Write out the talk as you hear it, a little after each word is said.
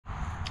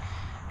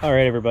All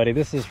right, everybody,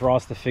 this is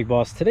Ross the Fig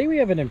Boss. Today we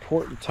have an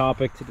important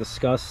topic to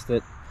discuss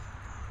that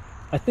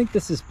I think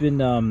this has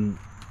been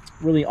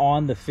really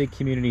on the fig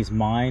community's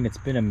mind. It's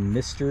been a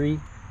mystery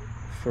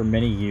for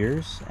many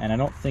years, and I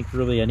don't think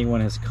really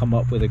anyone has come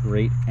up with a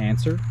great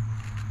answer.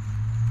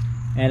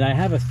 And I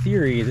have a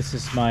theory, this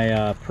is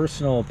my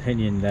personal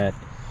opinion, that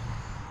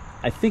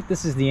I think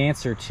this is the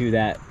answer to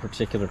that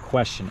particular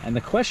question. And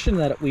the question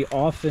that we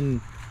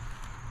often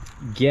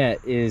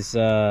get is,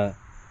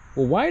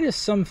 well, why do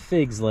some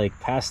figs like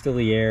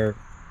Pastelliere,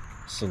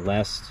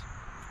 Celeste,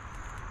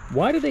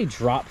 why do they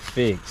drop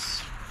figs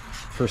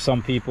for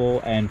some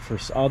people and for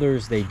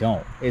others they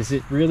don't? Is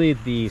it really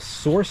the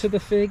source of the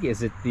fig?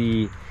 Is it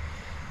the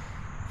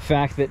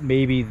fact that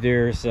maybe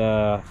there's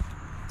a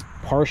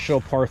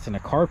partial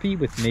parthenocarpy,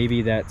 with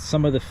maybe that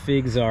some of the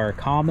figs are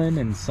common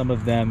and some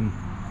of them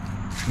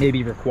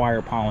maybe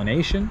require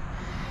pollination?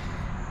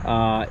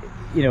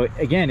 You know,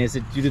 again, is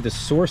it due to the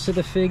source of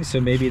the fig? So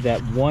maybe that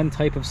one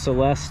type of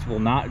Celeste will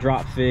not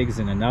drop figs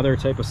and another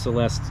type of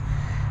Celeste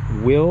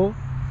will.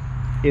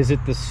 Is it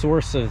the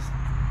source of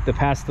the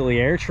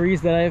Pastelliere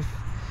trees that I've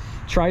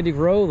tried to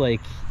grow,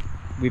 like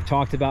we've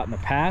talked about in the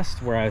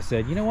past, where I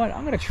said, you know what,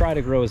 I'm going to try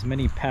to grow as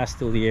many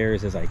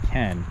Pastellieres as I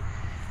can,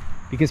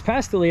 because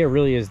Pastelliere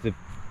really is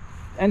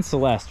and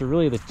Celeste are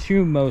really the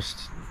two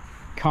most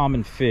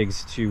common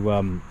figs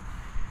to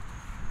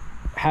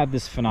have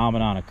this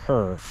phenomenon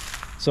occur.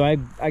 So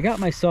I got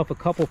myself a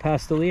couple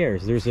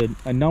Pastellieres. There's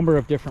a number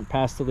of different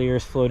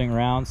Pastellieres floating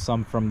around,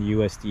 some from the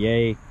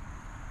USDA.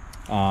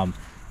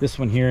 This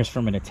one here is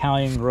from an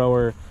Italian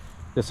grower.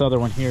 This other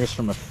one here is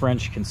from a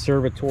French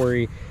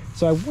conservatory.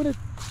 So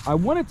I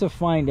wanted to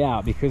find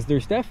out, because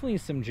there's definitely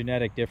some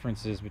genetic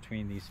differences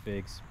between these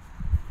figs.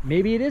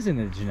 Maybe it is in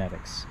the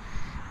genetics.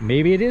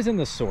 Maybe it is in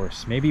the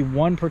source. Maybe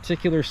one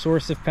particular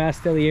source of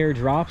Pastelliere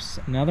drops,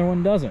 another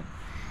one doesn't.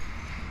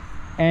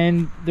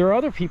 And there are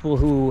other people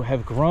who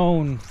have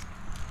grown,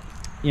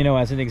 you know,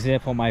 as an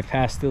example, my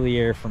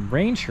Pastelliere from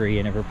Braintree,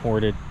 and have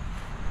reported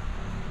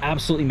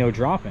absolutely no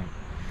dropping.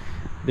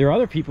 There are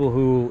other people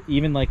who,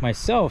 even like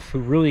myself, who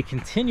really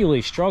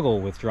continually struggle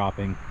with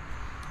dropping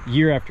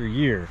year after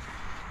year.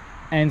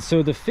 And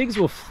so the figs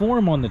will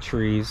form on the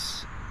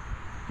trees,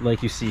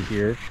 like you see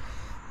here,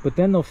 but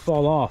then they'll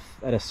fall off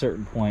at a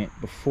certain point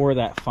before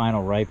that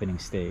final ripening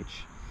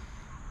stage.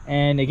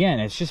 And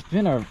again, it's just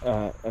been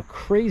a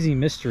crazy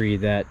mystery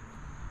that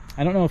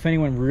I don't know if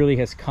anyone really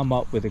has come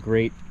up with a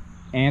great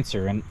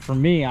answer. And for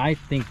me, I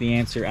think the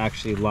answer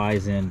actually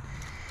lies in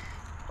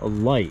a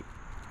light.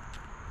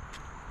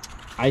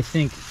 I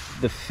think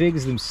the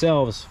figs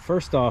themselves,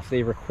 first off,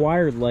 they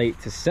require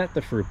light to set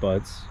the fruit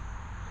buds.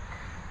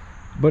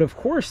 But of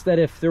course, that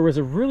if there was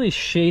a really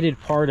shaded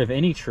part of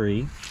any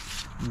tree,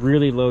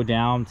 really low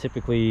down,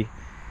 typically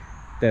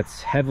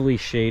that's heavily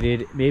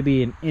shaded,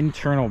 maybe an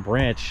internal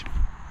branch,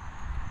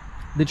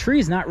 the tree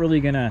is not really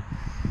going to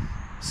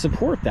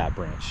support that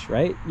branch,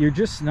 right? You're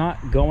just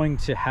not going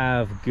to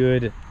have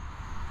good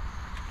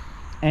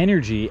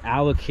energy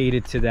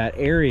allocated to that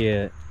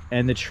area,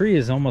 and the tree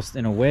is almost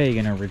in a way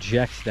going to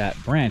reject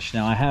that branch.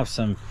 Now, I have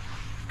some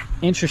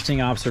interesting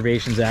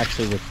observations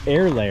actually with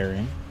air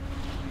layering,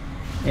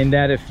 in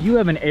that if you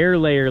have an air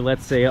layer,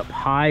 let's say up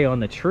high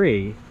on the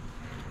tree,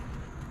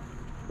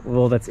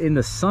 well, that's in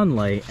the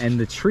sunlight, and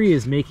the tree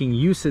is making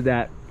use of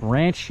that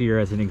branch here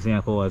as an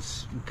example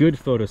as good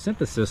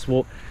photosynthesis,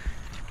 well,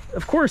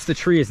 of course the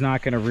tree is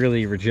not going to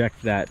really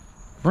reject that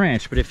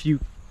branch. But if you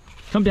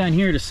come down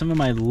here to some of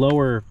my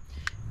lower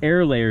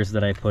air layers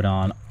that I put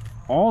on,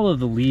 all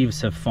of the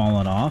leaves have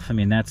fallen off. I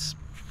mean, that's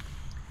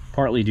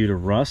partly due to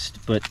rust,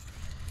 but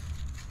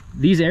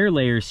these air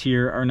layers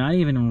here are not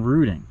even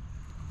rooting.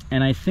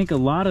 And I think a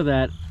lot of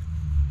that,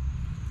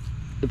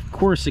 of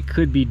course, it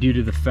could be due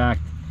to the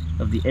fact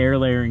of the air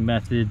layering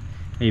method.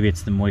 Maybe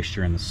it's the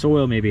moisture in the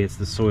soil, maybe it's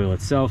the soil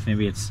itself,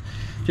 maybe it's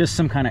just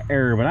some kind of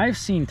error. But I've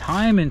seen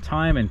time and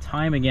time and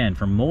time again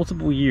for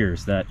multiple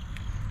years that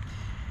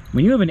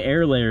when you have an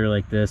air layer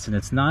like this and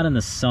it's not in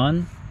the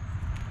sun,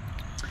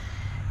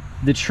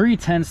 the tree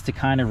tends to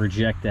kind of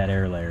reject that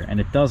air layer,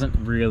 and it doesn't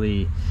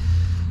really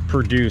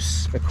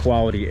produce a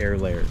quality air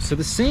layer. So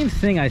the same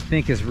thing I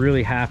think is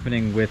really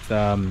happening with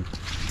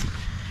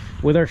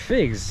our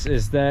figs,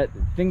 is that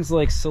things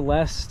like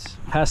Celeste,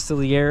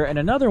 Pastelliere, and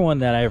another one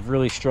that I've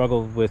really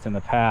struggled with in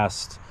the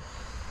past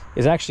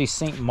is actually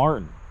St.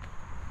 Martin.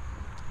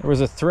 There was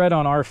a thread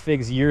on our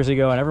figs years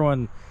ago, and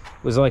everyone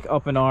was like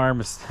up in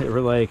arms. They were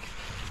like,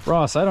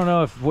 Ross, I don't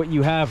know if what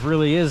you have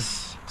really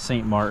is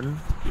St. Martin.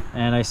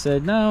 And I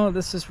said, no,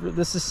 this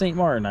is St.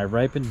 Martin. I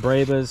ripened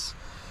Brevas.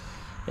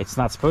 It's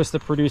not supposed to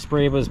produce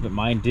Brevas, but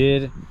mine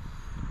did.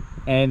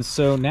 And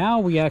so now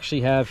we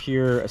actually have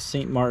here a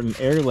St. Martin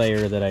air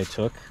layer that I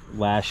took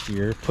last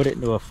year, put it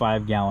into a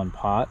 5-gallon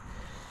pot,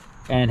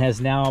 and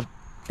has now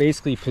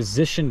basically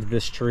positioned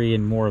this tree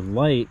in more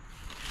light.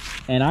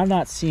 And I'm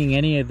not seeing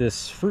any of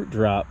this fruit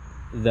drop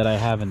that I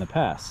have in the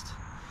past.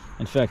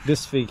 In fact,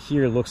 this fig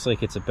here looks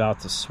like it's about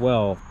to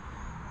swell,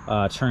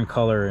 turn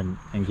color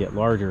and get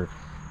larger.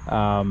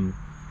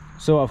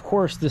 So of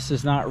course this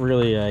is not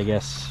really, I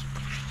guess,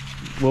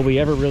 Will we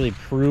ever really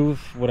prove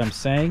what I'm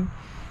saying?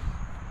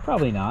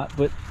 Probably not,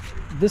 but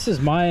this is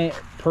my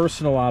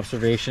personal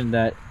observation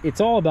that it's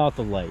all about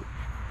the light.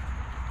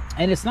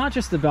 And it's not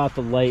just about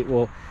the light,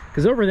 well,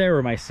 because over there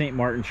where my St.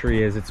 Martin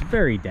tree is, it's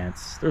very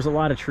dense. There's a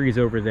lot of trees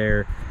over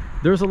there.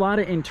 There's a lot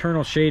of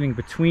internal shading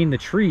between the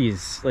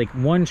trees, like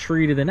one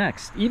tree to the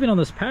next. Even on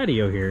this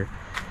patio here,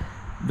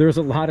 there's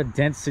a lot of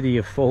density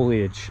of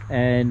foliage,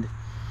 and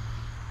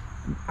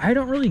I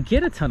don't really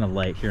get a ton of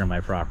light here on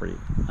my property.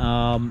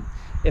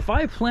 If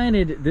I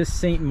planted this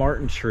St.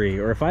 Martin tree,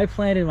 or if I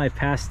planted my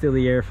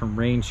Pastiliere from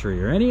Rain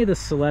Tree, or any of the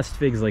Celeste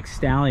figs like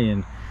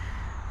Stallion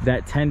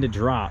that tend to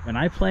drop, and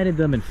I planted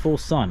them in full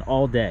sun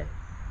all day,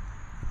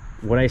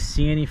 would I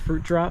see any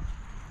fruit drop?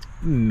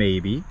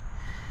 Maybe.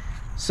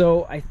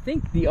 So I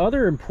think the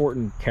other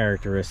important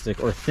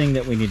characteristic or thing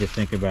that we need to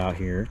think about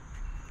here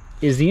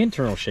is the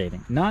internal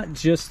shading. Not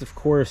just, of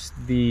course,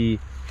 the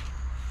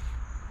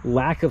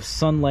lack of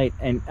sunlight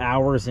and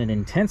hours and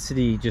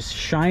intensity just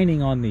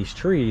shining on these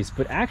trees,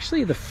 but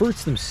actually the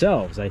fruits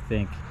themselves, I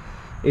think,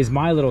 is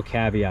my little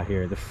caveat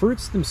here. The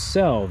fruits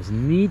themselves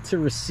need to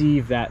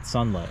receive that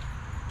sunlight.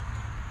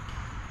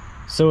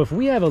 So if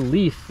we have a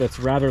leaf that's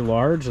rather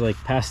large, like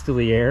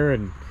Pastiliere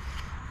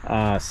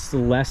and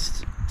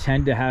Celeste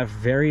tend to have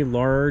very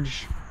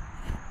large,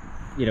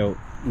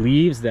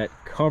 leaves that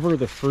cover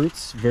the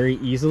fruits very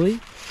easily.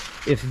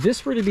 If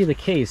this were to be the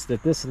case,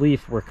 that this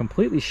leaf were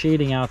completely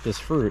shading out this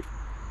fruit,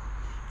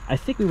 I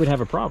think we would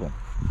have a problem.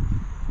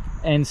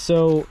 And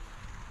so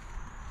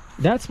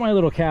that's my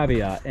little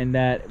caveat, in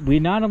that we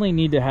not only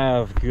need to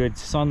have good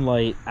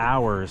sunlight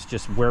hours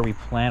just where we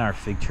plant our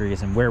fig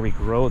trees and where we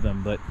grow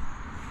them, but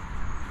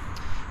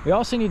we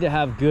also need to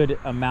have good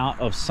amount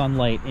of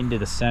sunlight into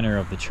the center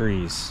of the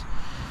trees.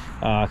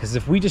 Because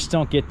if we just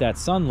don't get that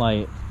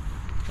sunlight,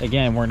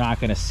 again, we're not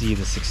going to see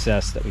the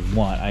success that we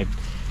want.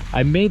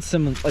 I made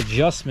some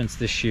adjustments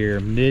this year,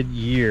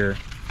 mid-year,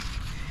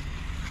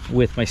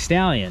 with my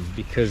Stallion,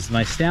 because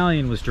my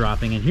Stallion was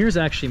dropping. And here's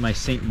actually my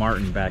St.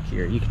 Martin back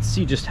here. You can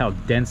see just how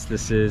dense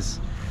this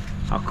is,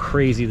 how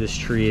crazy this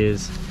tree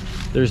is.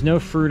 There's no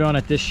fruit on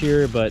it this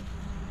year, but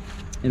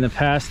in the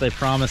past I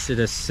promised it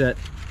a set.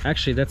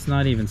 Actually, that's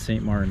not even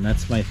St. Martin,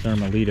 that's my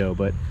Thermalito,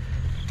 but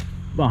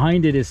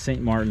behind it is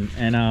St. Martin.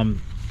 And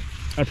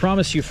I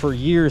promise you, for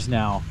years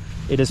now,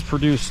 it has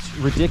produced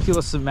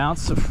ridiculous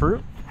amounts of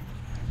fruit.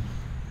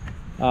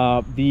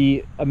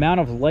 The amount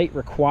of light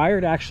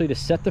required actually to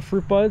set the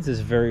fruit buds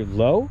is very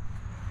low.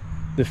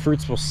 The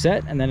fruits will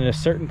set, and then at a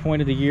certain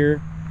point of the year,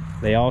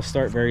 they all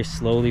start very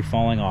slowly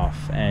falling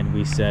off. And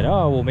we said,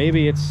 oh, well,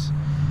 maybe it's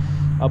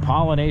a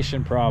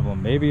pollination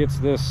problem. Maybe it's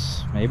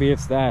this, maybe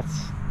it's that.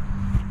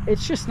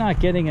 It's just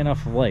not getting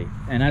enough light.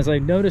 And as I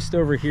noticed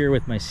over here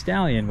with my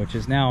Stallion, which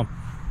is now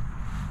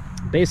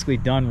basically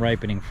done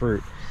ripening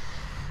fruit,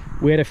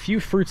 we had a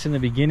few fruits in the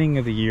beginning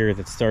of the year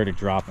that started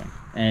dropping.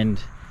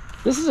 And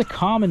this is a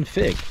common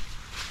fig.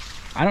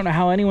 I don't know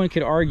how anyone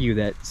could argue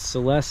that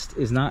Celeste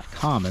is not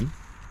common.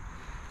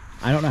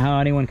 I don't know how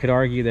anyone could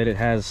argue that it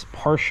has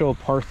partial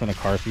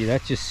parthenocarpy.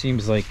 That just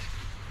seems like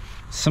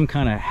some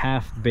kind of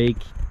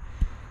half-baked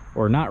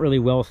or not really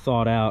well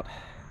thought out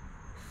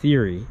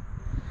theory.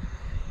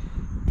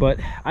 But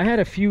I had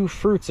a few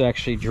fruits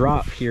actually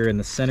drop here in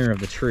the center of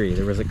the tree.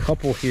 There was a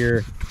couple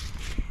here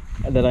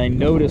that I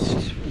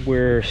noticed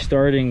were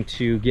starting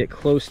to get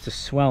close to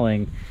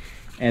swelling,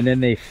 and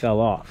then they fell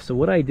off. So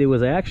what I did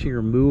was I actually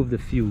removed a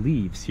few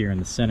leaves here in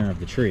the center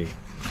of the tree,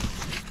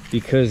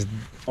 because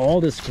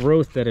all this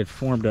growth that had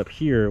formed up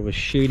here was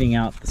shading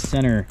out the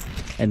center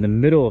and the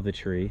middle of the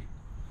tree.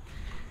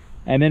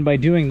 And then by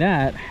doing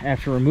that,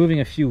 after removing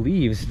a few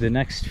leaves, the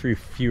next few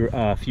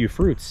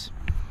fruits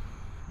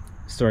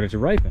started to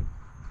ripen.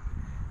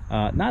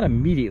 Not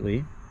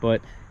immediately,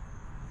 but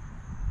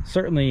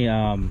certainly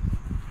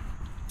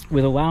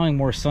with allowing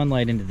more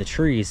sunlight into the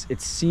trees, it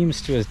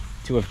seems to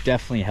have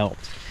definitely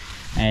helped.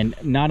 And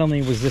not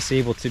only was this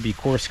able to be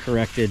course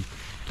corrected,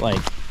 like,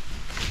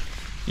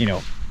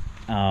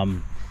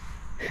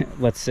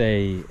 let's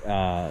say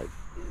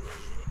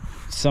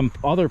some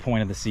other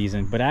point of the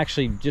season, but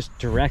actually just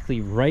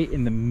directly right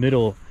in the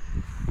middle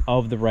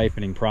of the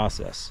ripening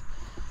process.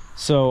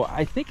 So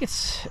I think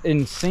it's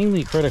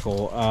insanely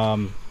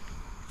critical,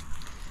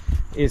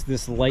 is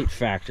this light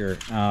factor.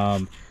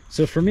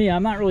 So for me,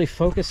 I'm not really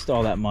focused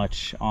all that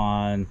much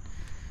on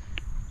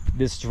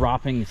this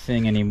dropping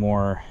thing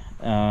anymore,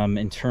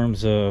 in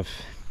terms of,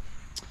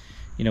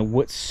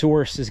 what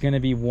source is going to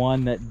be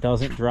one that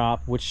doesn't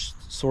drop, which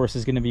source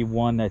is going to be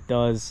one that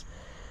does.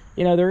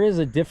 There is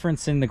a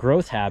difference in the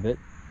growth habit,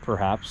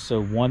 perhaps.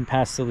 So one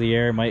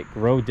Pastiliere might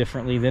grow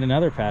differently than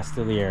another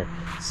Pastiliere.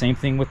 Same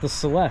thing with the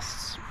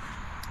Celestes,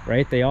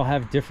 right? They all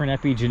have different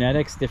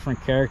epigenetics,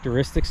 different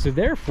characteristics. So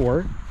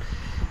therefore,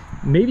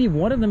 maybe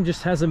one of them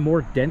just has a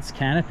more dense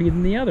canopy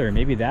than the other.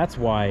 Maybe that's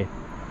why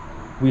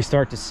we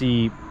start to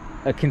see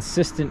a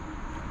consistent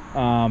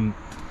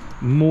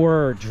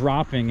more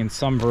dropping in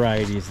some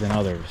varieties than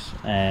others.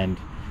 And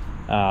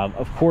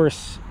of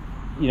course,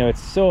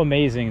 it's so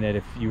amazing that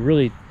if you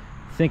really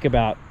think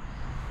about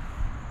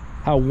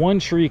how one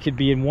tree could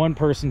be in one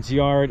person's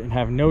yard and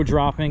have no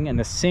dropping, and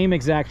the same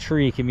exact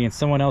tree can be in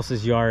someone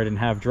else's yard and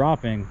have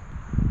dropping.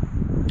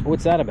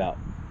 What's that about?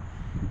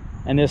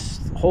 And this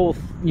whole,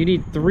 you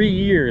need 3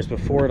 years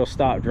before it'll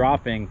stop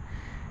dropping.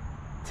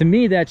 To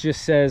me, that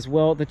just says,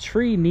 well, the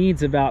tree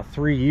needs about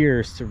 3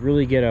 years to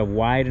really get a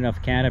wide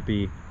enough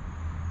canopy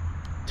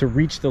to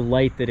reach the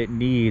light that it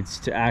needs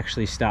to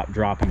actually stop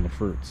dropping the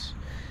fruits.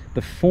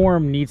 The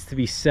form needs to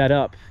be set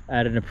up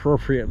at an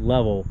appropriate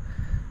level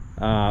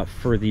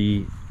for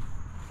the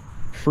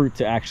fruit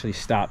to actually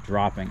stop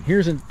dropping.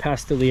 Here's a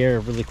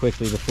Pastelliere really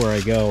quickly before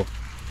I go,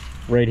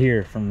 right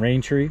here from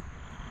Raintree.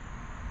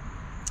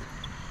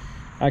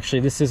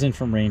 Actually, this isn't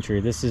from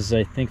Raintree. This is,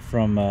 I think,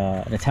 from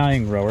an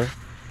Italian grower.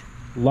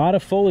 A lot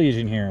of foliage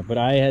in here, but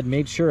I had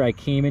made sure I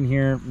came in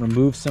here,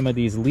 removed some of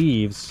these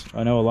leaves.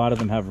 I know a lot of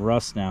them have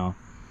rust now,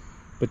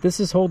 but this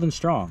is holding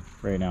strong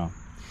right now.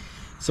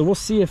 So we'll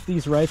see if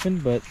these ripen,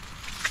 but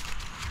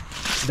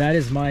that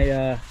is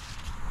my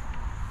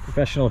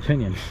professional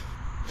opinion.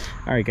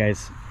 All right,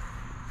 guys,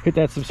 hit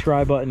that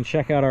subscribe button.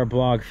 Check out our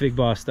blog,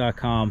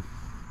 figboss.com.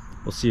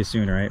 We'll see you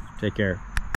soon, all right? Take care.